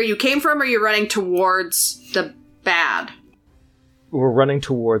like where you came from, or are you running towards the bad? We're running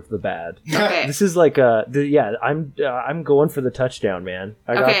towards the bad. Okay. This is like I'm going for the touchdown, man.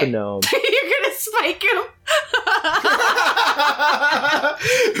 I got Okay. the gnome. You're gonna spike him.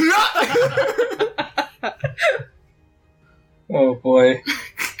 Oh boy.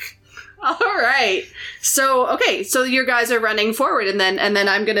 All right. So your guys are running forward, and then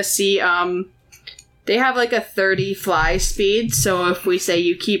I'm gonna see. They have like a 30 fly speed. So if we say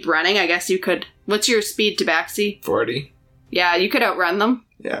you keep running, I guess you could. What's your speed, Tabaxi? 40. Yeah, you could outrun them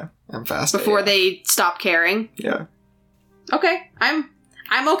Yeah, I'm fast. before AF. they stop caring. Yeah. Okay, I'm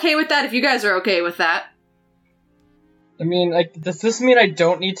okay with that. If you guys are okay with that. I mean, like, does this mean I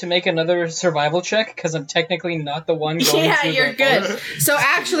don't need to make another survival check? Because I'm technically not the one going Yeah, through you're the good. forest? So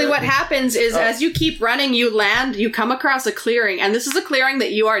actually what happens is as you keep running, you come across a clearing, and this is a clearing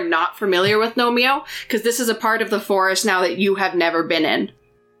that you are not familiar with, Nomeo, because this is a part of the forest now that you have never been in.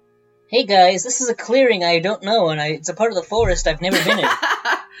 Hey guys, this is a clearing I don't know, and it's a part of the forest I've never been in.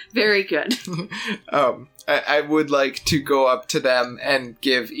 Very good. I would like to go up to them and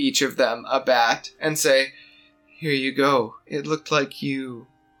give each of them a bat and say, "Here you go. It looked like you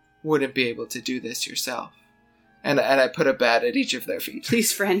wouldn't be able to do this yourself. and I put a bat at each of their feet.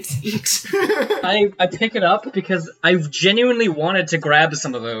 Please, friend, eat. I pick it up because I've genuinely wanted to grab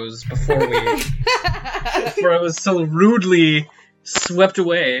some of those before I was so rudely swept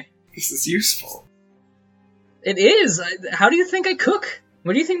away. This is useful. It is. How do you think I cook?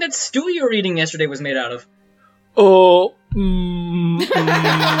 What do you think that stew you were eating yesterday was made out of? Oh,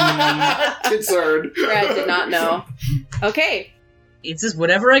 Concerned. Brad did not know. Okay, It's just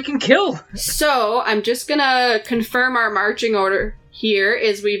whatever I can kill. so I'm just gonna confirm our marching order here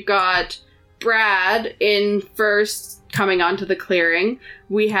is we've got Brad in first coming onto the clearing.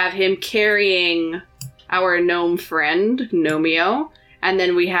 We have him carrying our gnome friend, Nomio. And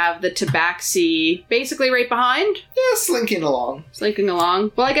then we have the Tabaxi basically right behind, Yeah, slinking along. slinking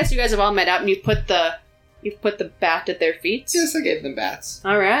along. Well, I guess you guys have all met up and you've put the bat at their feet. Yes, I gave them bats.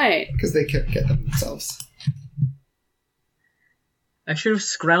 Alright. Because they couldn't get them themselves. I should have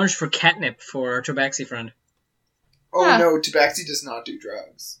scrounged for catnip for our Tabaxi friend. Oh Huh. no, Tabaxi does not do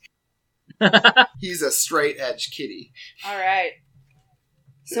drugs. He's a straight edge kitty. Alright.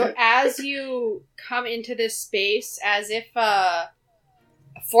 So as you come into this space, as if a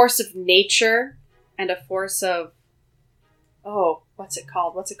force of nature and a force of what's it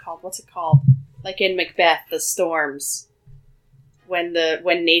called? Like in Macbeth, the storms. When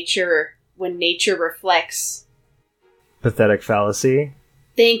nature reflects. pathetic fallacy.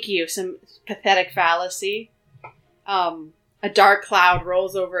 Thank you, some pathetic fallacy. A dark cloud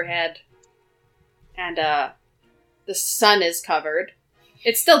rolls overhead, and the sun is covered.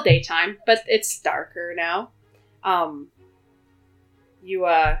 It's still daytime, but it's darker now.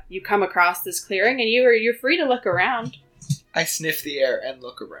 You come across this clearing, and you're free to look around. I sniff the air and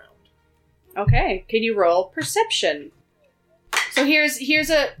look around. Okay, can you roll perception? So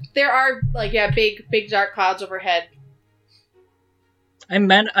there are big dark clouds overhead.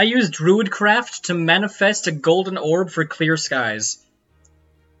 I used Druidcraft to manifest a golden orb for clear skies.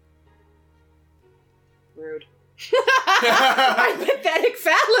 Rude. My pathetic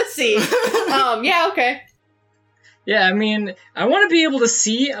fallacy. Yeah, okay. Yeah, I mean, I want to be able to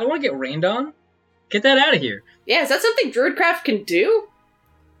see. I want to get rained on. Get that out of here. Yeah, is that something Druidcraft can do?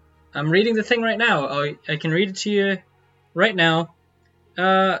 I'm reading the thing right now. I can read it to you right now.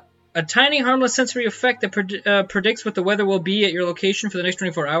 A tiny harmless sensory effect that predicts what the weather will be at your location for the next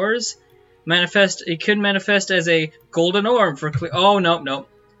 24 hours. It could manifest as a golden orb for clear... Oh, no.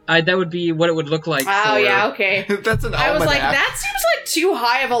 That would be what it would look like. Oh, yeah, okay. That's an almanac. I was like, that seems like too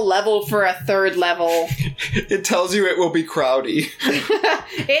high of a level for a third level. It tells you it will be cloudy.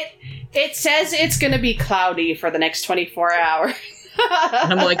 It says it's gonna be cloudy for the next 24 hours.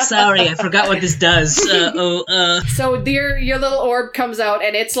 And I'm like, sorry, I forgot what this does. So your little orb comes out,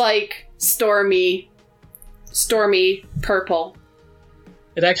 and it's like stormy purple.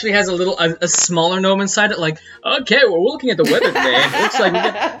 It actually has a smaller gnome inside it, like, okay, well, we're looking at the weather today. It looks like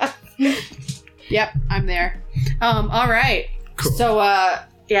we get... Yep, I'm there. Alright. Cool. So,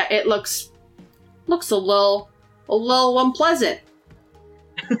 yeah, it looks a little unpleasant.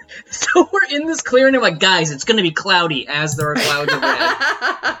 So we're in this clearing, and I'm like, guys, it's gonna be cloudy, as there are clouds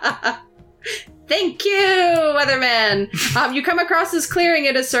overhead. Thank you, Weatherman. You come across this clearing.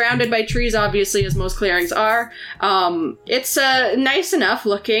 It is surrounded by trees, obviously, as most clearings are. It's nice enough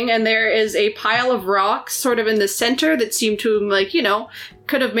looking, and there is a pile of rocks sort of in the center that seem to,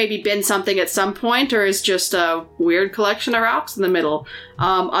 could have maybe been something at some point, or is just a weird collection of rocks in the middle.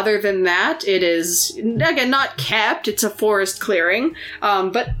 Other than that, it is, again, not kept. It's a forest clearing,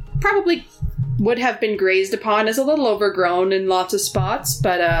 but probably would have been grazed upon, is a little overgrown in lots of spots,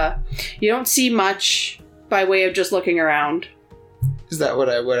 but you don't see much by way of just looking around. Is that what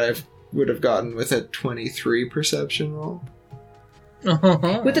I would have gotten with a 23 perception roll?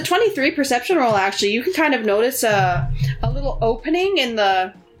 With the 23 perception roll, actually, you can kind of notice a little opening in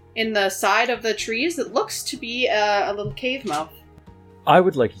the side of the trees that looks to be a little cave mouth. I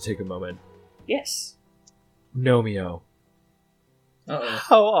would like to take a moment. Yes. Nomio, Uh-oh.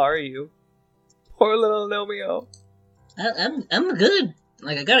 how are you? Poor little Nomio. I'm good.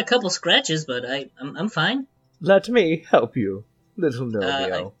 Like, I got a couple scratches, but I'm fine. Let me help you, little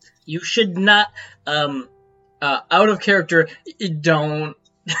Nomio. You should not. Out of character, do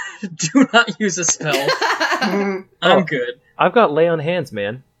not use a spell. I'm good. I've got lay on hands,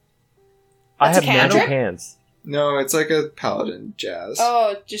 man. That's I a have magic cantrip? hands. No, it's like a paladin jazz.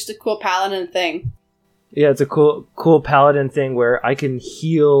 Oh, just a cool paladin thing. Yeah, it's a cool paladin thing where I can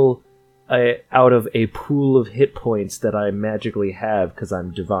heal out of a pool of hit points that I magically have because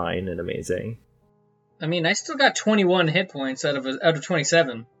I'm divine and amazing. I mean, I still got 21 hit points out of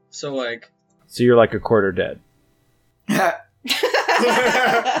 27. So, like... So you're like a quarter dead.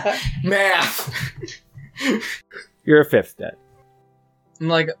 Math. You're a fifth dead. I'm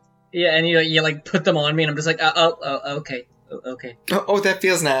like, yeah, and you like put them on me, and I'm just like, okay, okay. Oh, that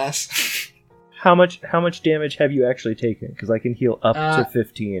feels nice. How much damage have you actually taken? Because I can heal up to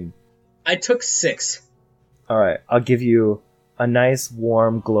 15. I took 6. All right, I'll give you a nice,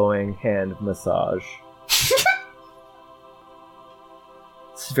 warm, glowing hand massage.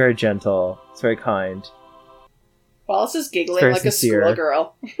 It's very gentle. It's very kind. Wallace is giggling Very like sincere. a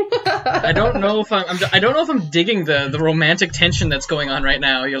schoolgirl. I don't know if I'm digging the romantic tension that's going on right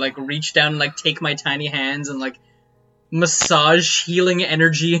now. You like reach down and like take my tiny hands and like massage healing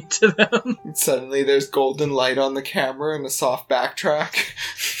energy into them. Suddenly there's golden light on the camera and a soft backtrack.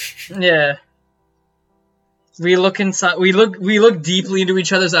 Yeah. We look inside. We look deeply into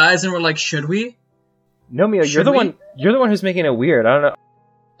each other's eyes, and we're like, "Should we?" Nomio, you're Should the we? one. You're the one who's making it weird. I don't know.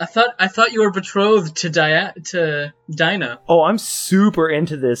 I thought you were betrothed to Dinah. Oh, I'm super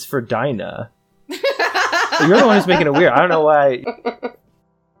into this for Dinah. You're the one who's making it weird. I don't know why.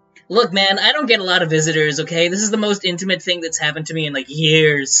 Look, man, I don't get a lot of visitors, okay? This is the most intimate thing that's happened to me in, like,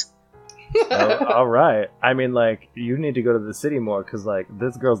 years. Oh, all right. I mean, like, you need to go to the city more because, like,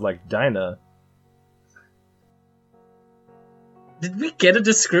 this girl's like Dinah. Did we get a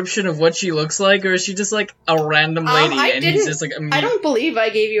description of what she looks like, or is she just like a random lady? I and he's didn't- just like I don't believe I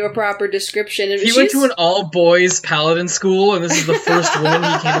gave you a proper description. He went to an all-boys paladin school, and this is the first woman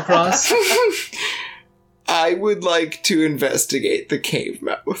he came across. I would like to investigate the cave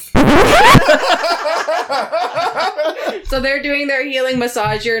mouth. So they're doing their healing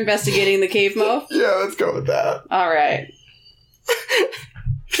massage, you're investigating the cave mouth? Yeah, let's go with that. Alright.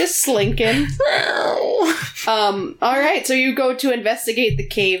 Just slinking. Alright, so you go to investigate the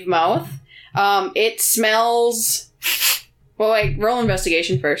cave mouth. It smells... Well, wait, roll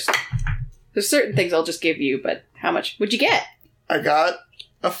investigation first. There's certain things I'll just give you, but how much would you get? I got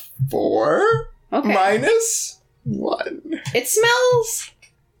a 4 Okay. minus 1. It smells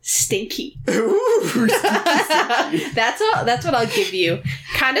stinky. Ooh. That's what I'll give you.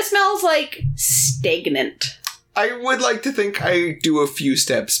 Kind of smells like stagnant. I would like to think I do a few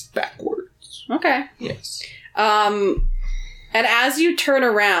steps backwards. Okay. Yes. And as you turn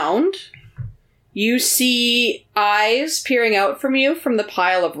around, you see eyes peering out from you from the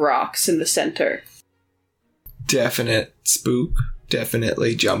pile of rocks in the center. Definite spook.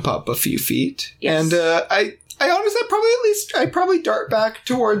 Definitely jump up a few feet. Yes. And I honestly I'd probably dart back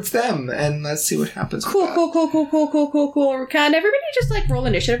towards them and let's see what happens. with Cool. Can everybody just like roll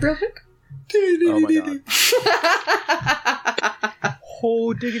initiative real quick? that. Oh my god.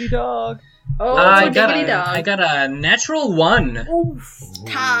 Oh, diggity dog. Oh, I diggity dog. got a natural 1. Oof.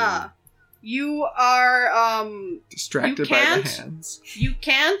 Ta. You are Distracted You by the can't? hands. you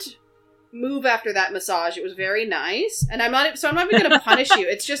can't move after that massage. It was very nice, and I'm not even going to punish you.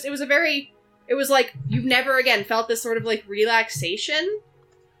 It was like you've never again felt this sort of like relaxation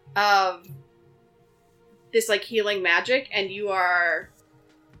of this like healing magic, and you are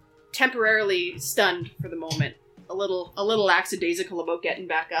temporarily stunned for the moment. A little lackadaisical about getting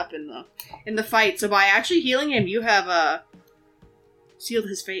back up in the fight. So by actually healing him, you have sealed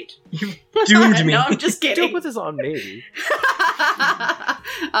his fate. Doomed me. No, I'm just Don't kidding. put this on me.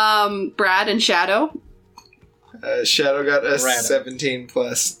 Brad and Shadow. Shadow got a Random. 17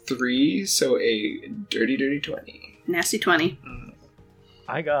 plus 3, so a dirty 20. Nasty 20.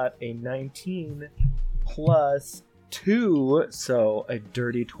 I got a 19 plus 2, so a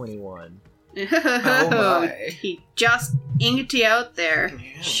dirty 21. my. He just inked you out there,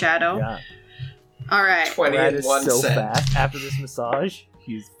 Shadow. Yeah. All right. 20 Brad and is 1 so cent. fast after this massage.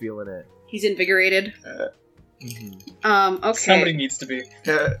 He's feeling it. He's invigorated. Mm-hmm. Okay. Somebody needs to be.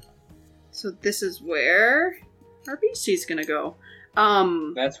 So this is where our beastie's gonna go.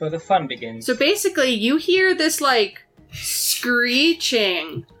 That's where the fun begins. So basically, you hear this like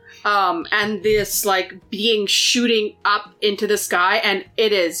screeching, and this like being shooting up into the sky, and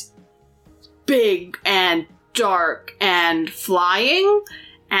it is big and dark and flying,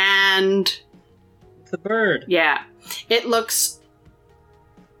 and It's a bird. yeah, it looks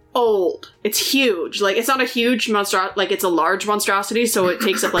old. It's huge. Like it's not a huge monstrosity. Like it's a large monstrosity, so it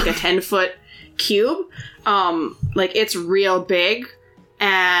takes up like a 10-foot cube. Like it's real big.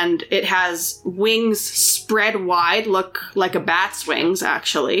 And it has wings spread wide, look like a bat's wings,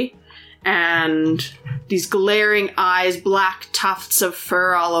 actually. And these glaring eyes, black tufts of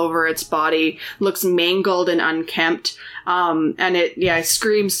fur all over its body, looks mangled and unkempt. And it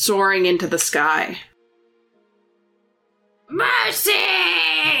screams soaring into the sky.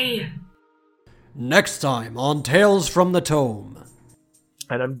 Mercy! Next time on Tales from the Tome.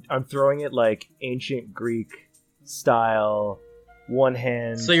 And I'm throwing it like ancient Greek style, one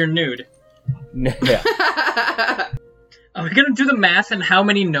hand. So you're nude. Yeah. Are we gonna do the math and how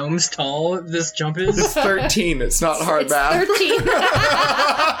many gnomes tall this jump It's is? 13. It's not hard It's math. 13.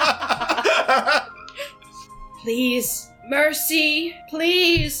 Please, Mercy,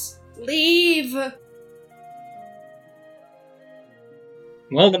 please, leave.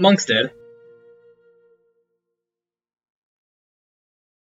 Well, the monk's dead.